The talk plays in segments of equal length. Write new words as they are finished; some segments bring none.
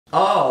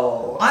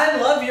Oh.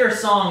 I love your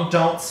song,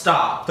 Don't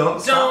Stop.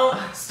 Don't Stop.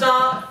 Don't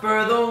stop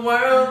for the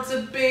world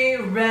to be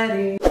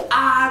ready.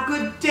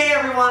 Good day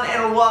everyone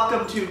and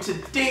welcome to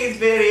today's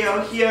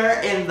video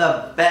here in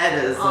the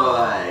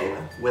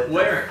Bedizwood with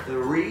Where? the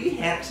 3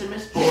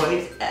 handsomest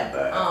boys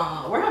ever.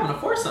 We're having a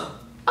foursome.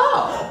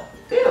 Oh.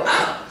 Ew.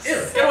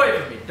 Ew, get away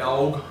from me,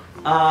 dog.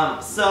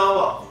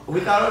 So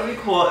we thought it would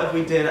be cool if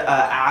we did a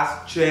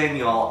Ask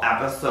Janiel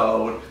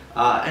episode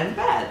in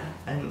bed.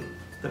 And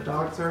the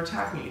dogs are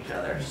attacking each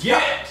other.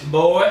 Yeah,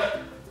 boy.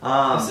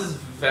 This This is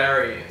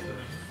very,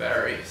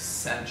 very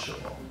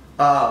sensual.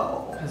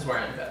 Oh. Because we're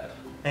in bed.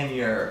 And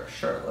you're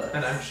shirtless.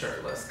 And I'm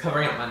shirtless,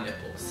 covering up my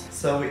nipples.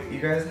 So you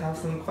guys have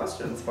some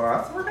questions for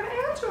us, and we're gonna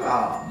answer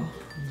them.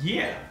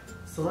 Yeah.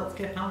 So let's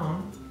get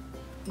on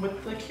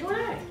with the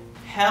Q&A.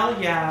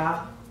 Hell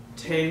yeah,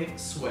 Tay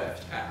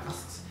Swift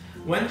asks,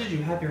 when did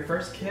you have your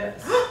first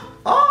kiss?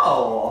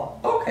 Oh,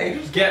 okay.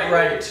 Just Get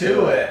right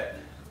to it.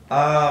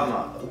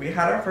 We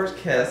had our first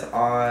kiss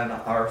on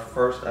our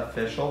first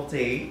official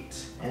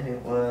date, and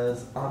it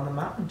was on the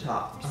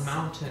mountaintops. A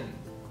mountain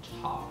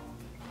top.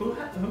 Who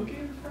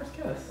gave the first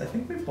kiss? I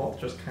think we both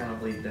just kind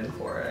of leaned in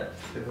for it.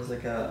 It was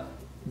like a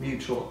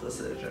mutual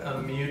decision. A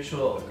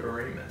mutual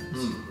agreement.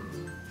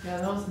 Hmm.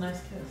 Yeah, that was a nice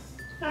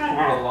kiss.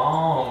 A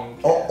long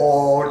kiss.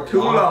 Uh-oh,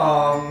 too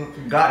long.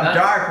 Got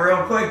dark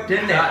real quick,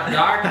 didn't it? Got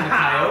dark and the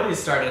coyotes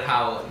started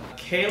howling.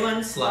 Kaylin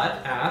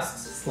Slut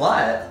asks.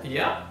 Slut?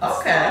 Yep.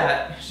 Okay.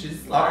 Slut. She's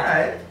slut.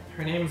 Alright.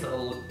 Her name's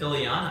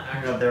Ileana, I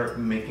actually. know they're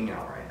making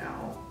out right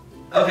now.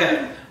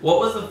 Okay, what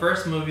was the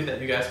first movie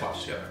that you guys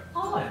watched together?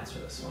 I'll answer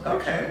this one.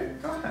 Okay,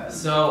 go ahead.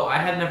 So I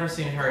had never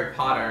seen Harry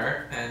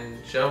Potter, and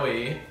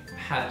Joey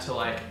had to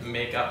like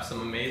make up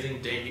some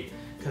amazing date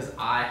because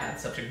I had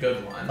such a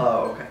good one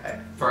Oh,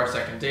 okay. for our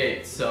second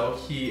date. So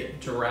he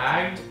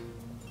dragged.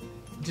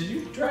 Did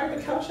you drag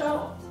the couch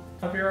out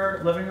of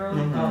your living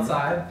room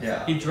outside?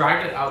 Yeah. He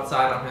dragged it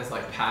outside on his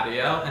like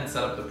patio and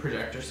set up the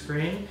projector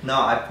screen. No,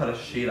 I put a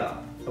sheet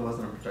up. It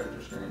wasn't a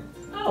projector screen.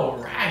 Oh,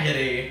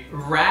 raggedy.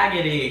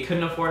 Raggedy.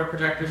 Couldn't afford a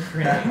projector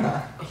screen.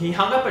 He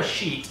hung up a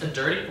sheet, a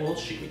dirty old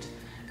sheet,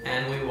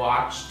 and we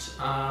watched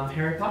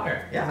Harry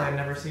Potter. Yeah. Because I'd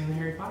never seen the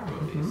Harry Potter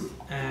movies.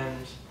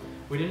 And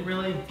we didn't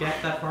really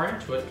get that far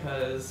into it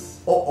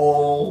because...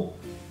 Uh-oh.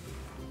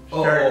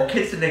 Uh-oh. Started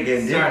kissing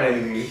again, started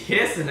didn't we?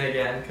 kissing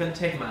again. Couldn't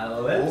take my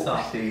lips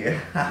off. Oopsie.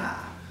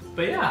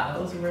 But yeah, that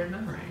was a great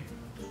memory.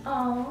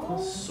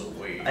 Oh.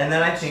 Sweet. And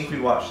then I think we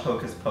watched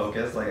Hocus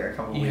Pocus like a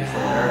couple weeks later,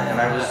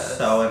 and I was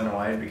so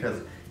annoyed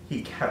because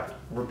he kept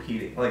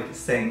repeating, like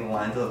saying the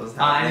lines that was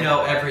happening. I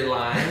know every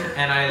line,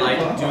 and I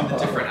like do the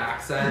different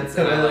accents,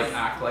 and I like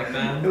act like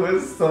them. It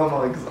was so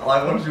annoying because all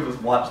I wanted to do was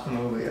watch the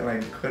movie, and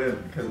I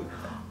couldn't because,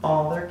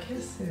 oh, they're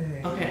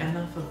kissing. Okay,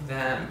 enough of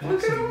them. Back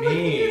Look at to him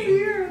licking his me.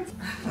 ears.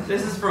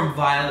 This is from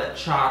Violet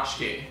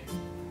Chachki.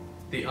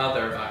 The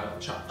other Violet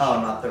Chachki.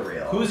 Oh, not the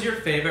real. Who's your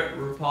favorite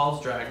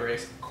RuPaul's Drag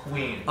Race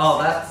queen?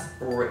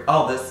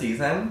 Oh, this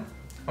season?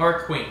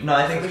 Or queen? No,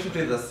 I think we should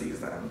do this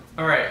season.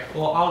 Alright,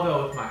 well, I'll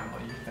go with mine. What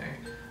do you think?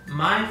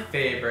 My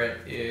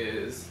favorite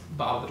is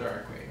Bob the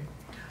Drag Queen.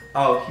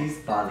 Oh, he's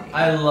funny.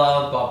 I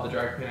love Bob the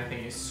Drag Queen. I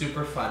think he's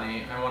super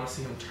funny. I want to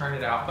see him turn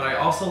it out. But I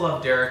also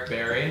love Derek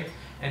Barry.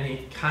 And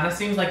he kind of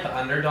seems like the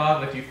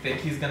underdog. Like you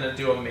think he's going to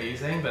do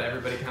amazing, but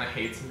everybody kind of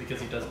hates him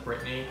because he does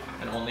Britney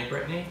and only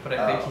Britney. But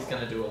I think he's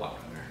going to do a lot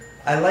better.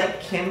 I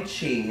like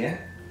Kimchi.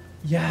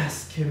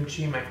 Yes,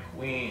 Kimchi, my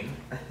queen.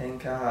 I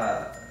think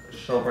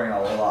she'll bring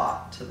a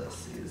lot to this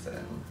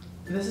season.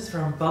 This is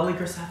from Bubbly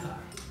Graceffa.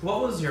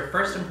 What was your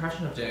first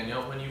impression of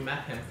Janiel when you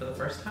met him for the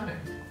first time?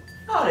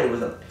 I thought he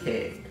was a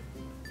pig.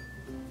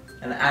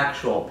 An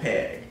actual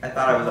pig. I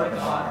thought I was like a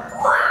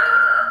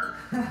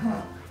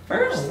farmer.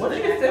 First, what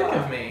did you think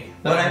of me?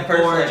 When I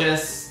first,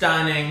 gorgeous,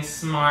 stunning,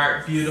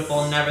 smart,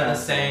 beautiful, never the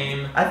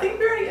same. I think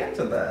we already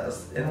answered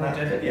this in that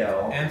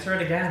video. Answer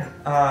it again.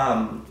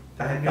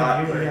 I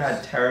thought he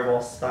had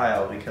terrible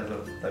style because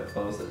of the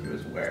clothes that he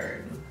was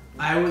wearing.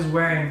 I was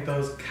wearing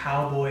those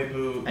cowboy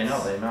boots. I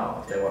know, they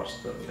know if they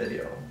watched the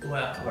video.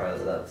 Well. Or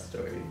that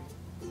story.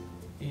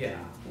 Yeah,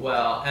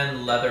 well,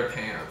 and leather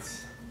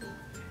pants.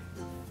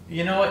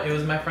 You know what? It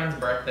was my friend's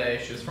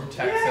birthday. She was from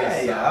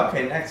Texas. Yeah.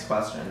 Okay, next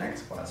question.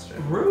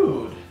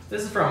 Rude.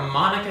 This is from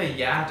Monica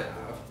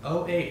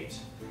Yadav, 08.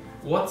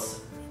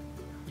 What's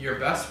your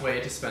best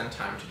way to spend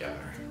time together?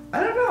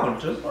 I don't know,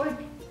 just like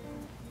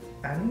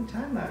any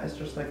time that is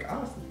just like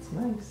us, it's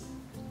nice.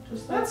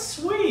 Just like, that's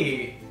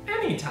sweet.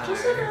 Anytime.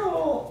 Just like a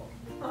little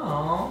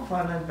aww,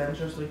 fun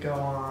adventures we go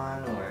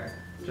on, or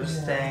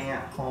just staying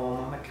at home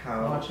on the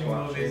couch, watching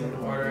movies and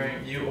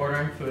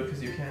ordering food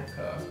because you can't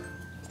cook.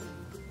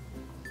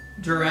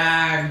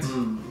 Dragged.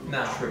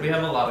 No, true. we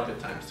have a lot of good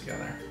times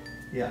together.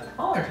 Yeah.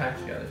 All our time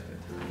together is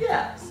good times.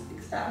 Yes,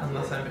 exactly.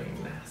 Unless I'm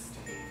being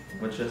nasty.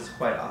 Which is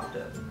quite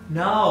often.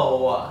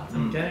 No,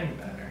 I'm getting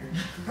better.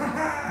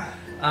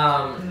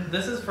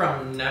 This is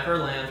from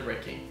Neverland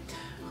Ricky.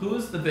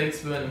 Who's the big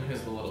spoon and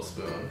who's the little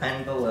spoon?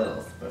 I'm the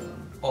little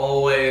spoon.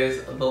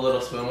 Always the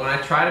little spoon. When I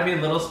try to be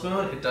little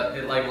spoon,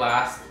 it like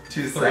lasts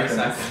 3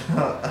 seconds.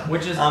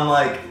 Which is... I'm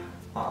like,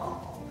 oh.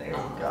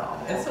 you go.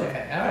 It's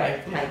okay.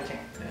 Alright, I my like turn.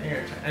 your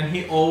turn. And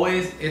he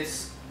always,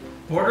 it's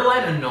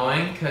borderline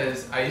annoying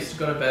because I used to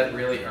go to bed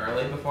really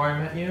early before I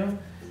met you,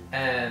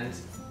 and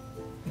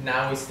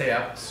now we stay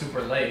up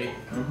super late.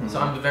 So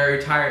I'm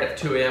very tired at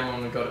 2 a.m.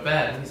 when we go to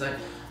bed, and he's like,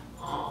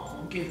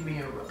 oh, give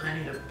me I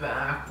need a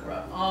back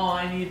rub. Oh,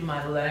 I need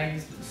my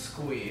legs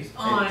squeezed.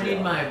 Oh, I need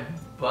my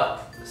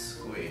butt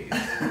squeezed.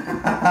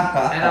 And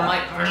I'm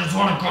like, I just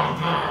want to go to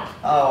bed.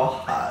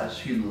 Oh,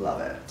 hush, you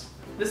love it.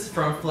 This is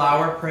from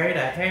Flower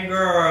Prada. Hey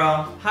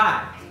girl.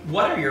 Hi.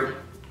 What are your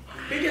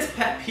biggest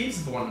pet peeves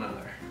of one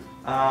another?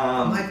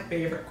 My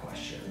favorite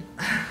question.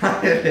 My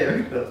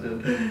favorite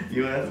question.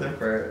 You answer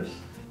first.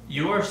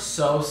 You are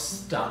so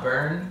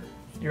stubborn.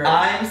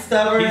 I'm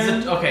stubborn?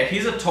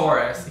 He's a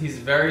Taurus. He's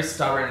very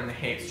stubborn and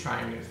hates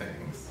trying new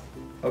things.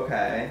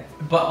 Okay.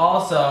 But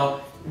also,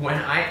 when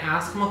I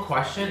ask him a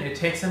question, it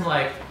takes him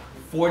like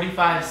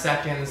 45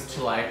 seconds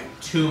to like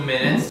 2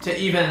 minutes to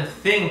even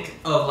think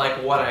of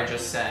like what I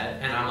just said.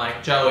 And I'm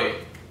like, Joey,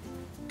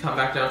 come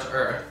back down to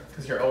earth,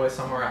 because you're always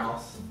somewhere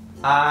else.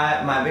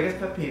 My biggest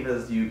pet peeve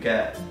is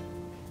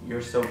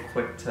you're so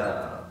quick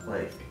to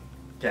like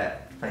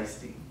get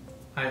feisty.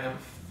 I am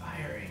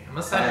fiery. I'm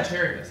a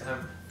Sagittarius. I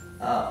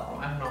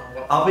don't know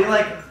what. I'll be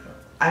like,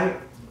 I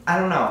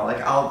don't know,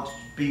 like I'll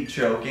be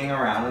joking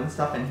around and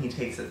stuff, and he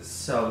takes it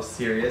so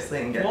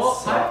seriously and gets so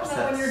upset. I don't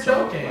know when you're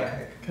so joking,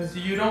 quick. because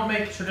you don't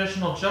make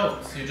traditional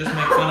jokes. You just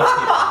make fun of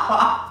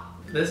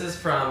people. This is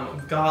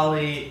from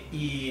Golly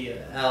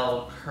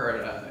E.L.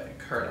 Curti.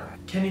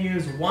 Can you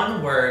use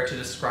one word to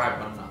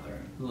describe one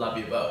another? Love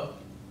you both.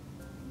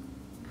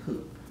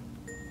 Poop.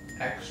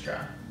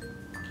 Extra.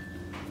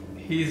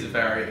 He's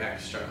very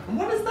extra.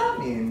 What does that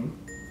mean?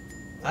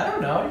 I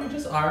don't know, you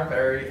just are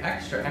very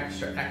extra.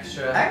 Extra credit.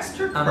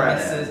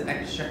 Mrs.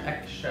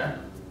 Extra.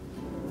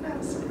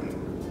 Nasty.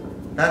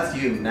 That's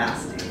you,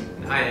 nasty.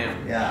 I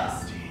am Yeah.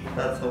 nasty.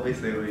 That's what we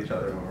say to each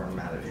other when we're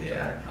mad at each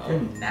other. Oh. You're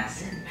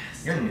nasty.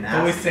 You're nasty.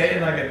 But we say it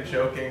in like a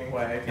joking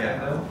way, kind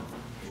Yeah. of.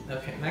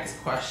 Okay, next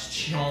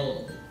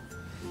question.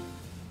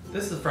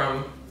 This is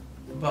from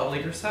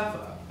Bubbly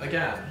Graceffa.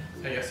 Again,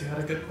 I guess you had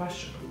a good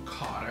question.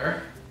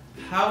 Cotter,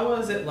 how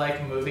was it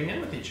like moving in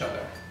with each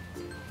other?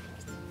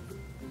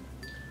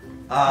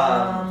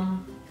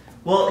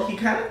 Well, he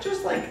kind of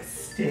just like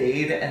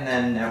stayed and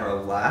then never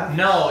left.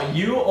 No,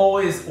 you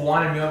always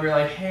wanted me over. You're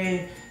like,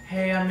 hey,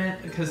 I'm in,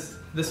 because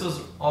this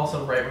was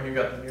also right when you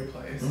got the new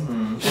place,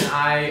 and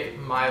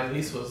my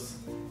lease was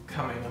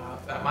coming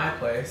up at my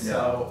place. Yeah.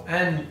 So,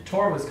 and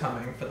tour was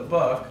coming for the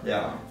book.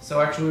 Yeah.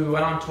 So actually, we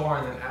went on tour,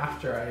 and then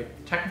after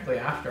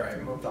I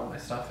moved all my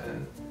stuff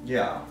in.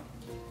 Yeah.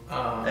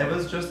 It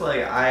was just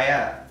like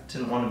I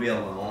didn't want to be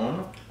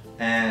alone,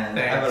 and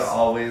I would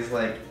always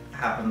like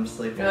have him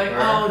sleep over. You're like,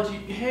 oh, do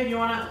you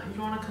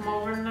wanna come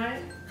over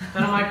tonight?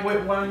 And I'm like,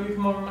 wait, why don't you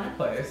come over to my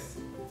place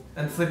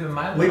and sleep in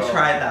my We little...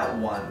 tried that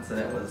once, and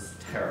it was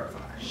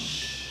terrifying.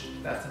 Shh,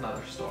 that's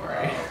another story.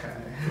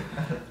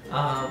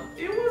 Oh,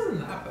 okay. It wasn't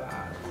that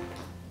bad.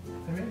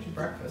 I made you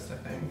breakfast, I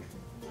think.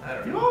 I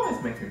don't know. You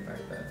always make me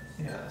breakfast.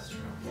 Yeah, that's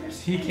true.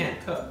 He can't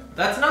cook.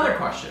 That's another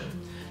question.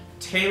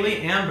 Taylor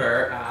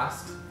Amber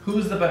asks,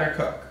 who's the better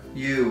cook?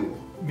 You.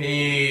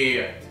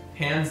 Me.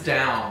 Hands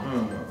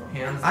down.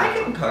 Hands down. I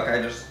can cook,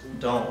 I just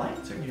don't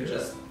like to. You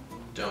just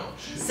don't.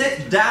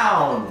 Sit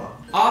down!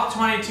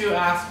 Off22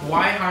 asks,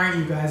 why aren't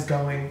you guys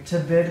going to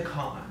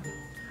VidCon?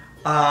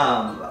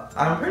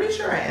 I'm pretty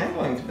sure I am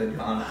going to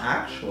VidCon,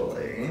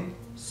 actually.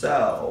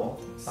 So,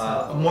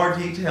 more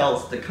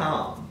details to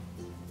come.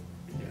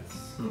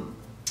 Yes.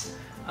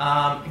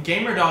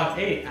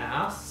 GamerDog8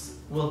 asks,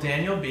 will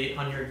Daniel be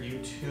on your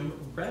YouTube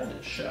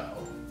Red show?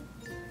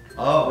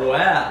 Oh,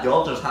 well.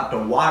 You'll just have to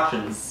watch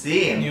and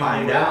see and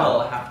find out. You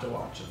will have to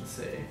watch and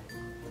see.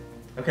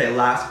 Okay,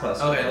 last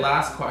question. Okay,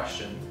 last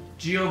question.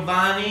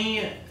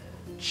 Giovanni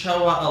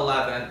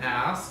Choa11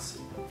 asks,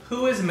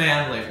 who is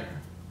manlier?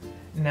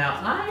 Now,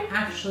 I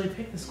actually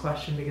picked this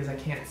question because I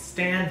can't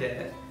stand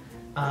it.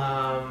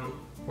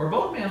 We're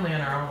both manly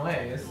in our own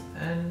ways,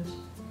 and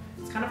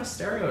it's kind of a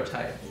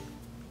stereotype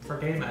for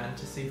gay men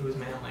to see who's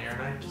manlier,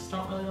 and I just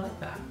don't really like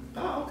that.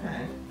 Oh,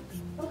 okay.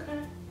 Okay.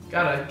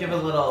 Gotta give a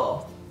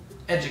little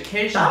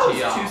education That to was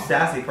y'all. too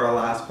sassy for a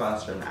last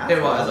question. Ask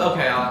It was. one.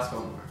 Okay, I'll ask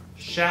one more.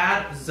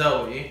 Shad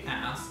Zoe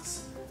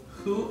asks,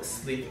 who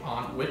sleep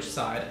on which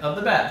side of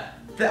the bed?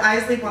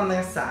 I sleep on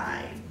their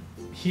side.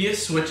 He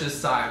switches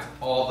sides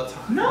all the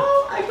time. No,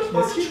 I just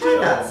want to try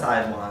that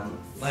side once.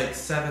 Like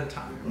 7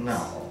 times.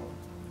 No.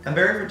 I'm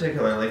very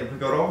particular. Like, if we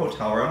go to a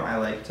hotel room, I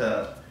like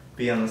to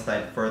be on the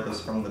side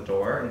furthest from the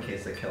door in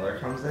case a killer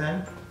comes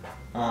in.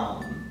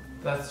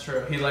 That's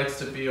true. He likes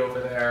to be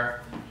over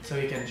there so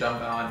he can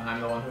jump out and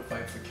I'm the one who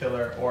fights the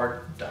killer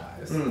or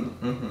dies.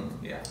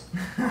 Yeah.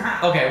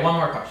 Okay, one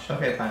more question.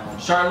 Okay, fine.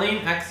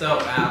 Charlene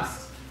XO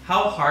asks,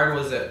 how hard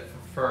was it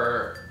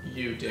for you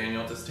you,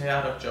 Daniel, to stay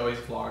out of Joey's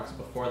vlogs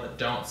before the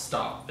Don't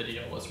Stop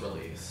video was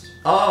released.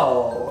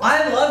 Oh.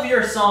 I love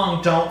your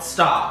song, Don't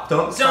Stop.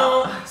 Don't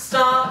Stop. Don't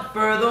stop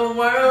for the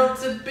world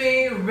to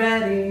be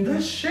ready.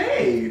 The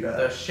Shade.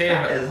 The Shade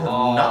That is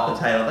not the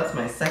title. That's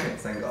my second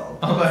single.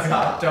 Oh my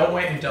god. Don't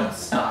wait and don't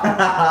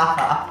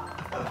stop.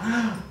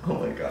 Oh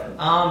my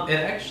god. It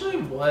actually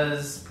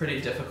was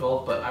pretty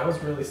difficult, but I was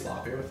really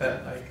sloppy with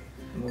it. Like,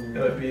 it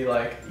would be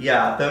like...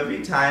 Yeah, there would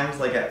be times,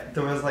 like,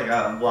 there was like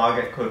a vlog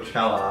at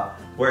Coachella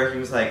where he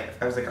was like,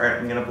 I was like, alright,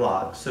 I'm gonna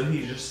vlog. So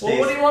he just stays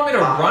what do you want me to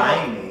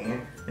behind me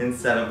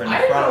instead of in front of me.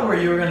 I didn't know where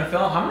you were gonna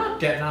film. I'm not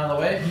getting out of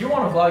the way. If you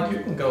want to vlog,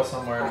 you can go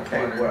somewhere in the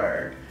corner.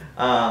 Word.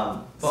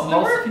 But there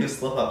were a few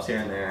slip-ups here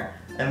and there.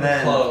 And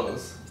then...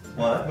 clothes.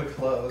 What? With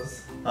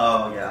clothes.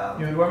 Oh, yeah.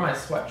 You would wear my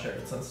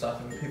sweatshirts and stuff,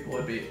 and people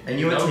would be... And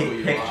you would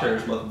take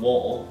pictures with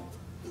wool.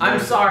 I'm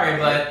sorry,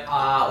 but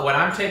when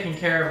I'm taking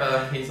care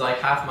of him, he's like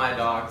half my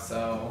dog,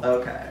 so...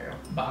 Okay.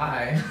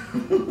 Bye.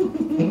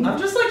 I'm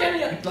just like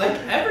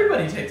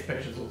everybody takes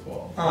pictures with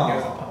wool.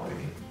 Here's a puppy.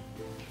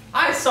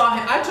 I saw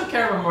him. I took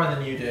care of him more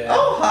than you did.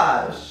 Oh,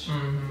 hush.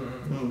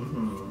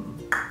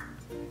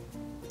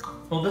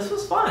 Well, this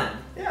was fun.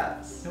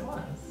 Yes. It was.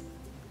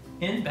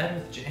 In bed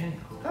with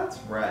Janiel. That's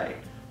right.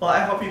 Well, I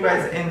hope you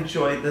guys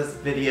enjoyed this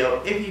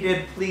video. If you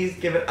did, please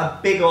give it a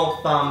big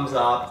old thumbs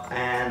up,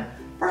 and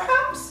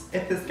perhaps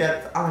if this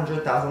gets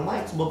 100,000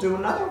 likes, we'll do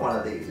another one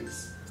of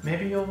these.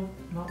 Maybe you'll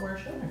not wear a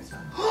shirt next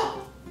time.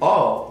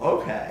 Oh,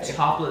 okay.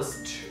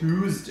 Topless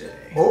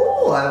Tuesday.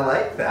 Oh, I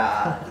like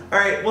that.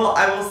 Alright, well,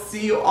 I will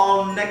see you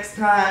all next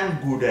time.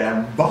 Good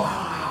and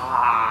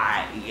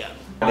bye.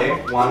 Ready?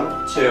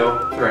 1, 2,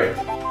 3.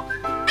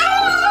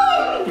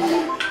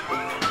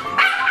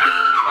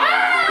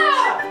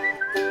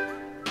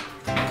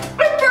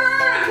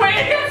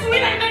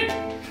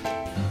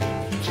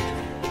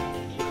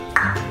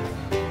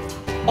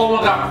 Oh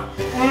my god.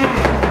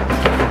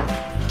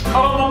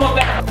 Oh my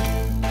god.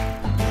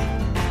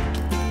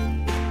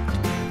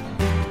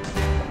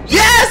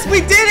 Yes,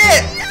 we did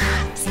it!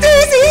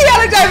 Stacy, he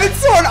had a diamond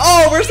sword!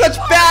 Oh, we're such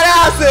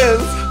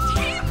badasses!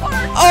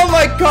 Oh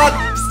my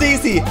god,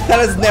 Stacy, that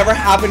has never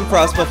happened for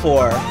us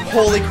before.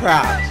 Holy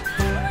crap.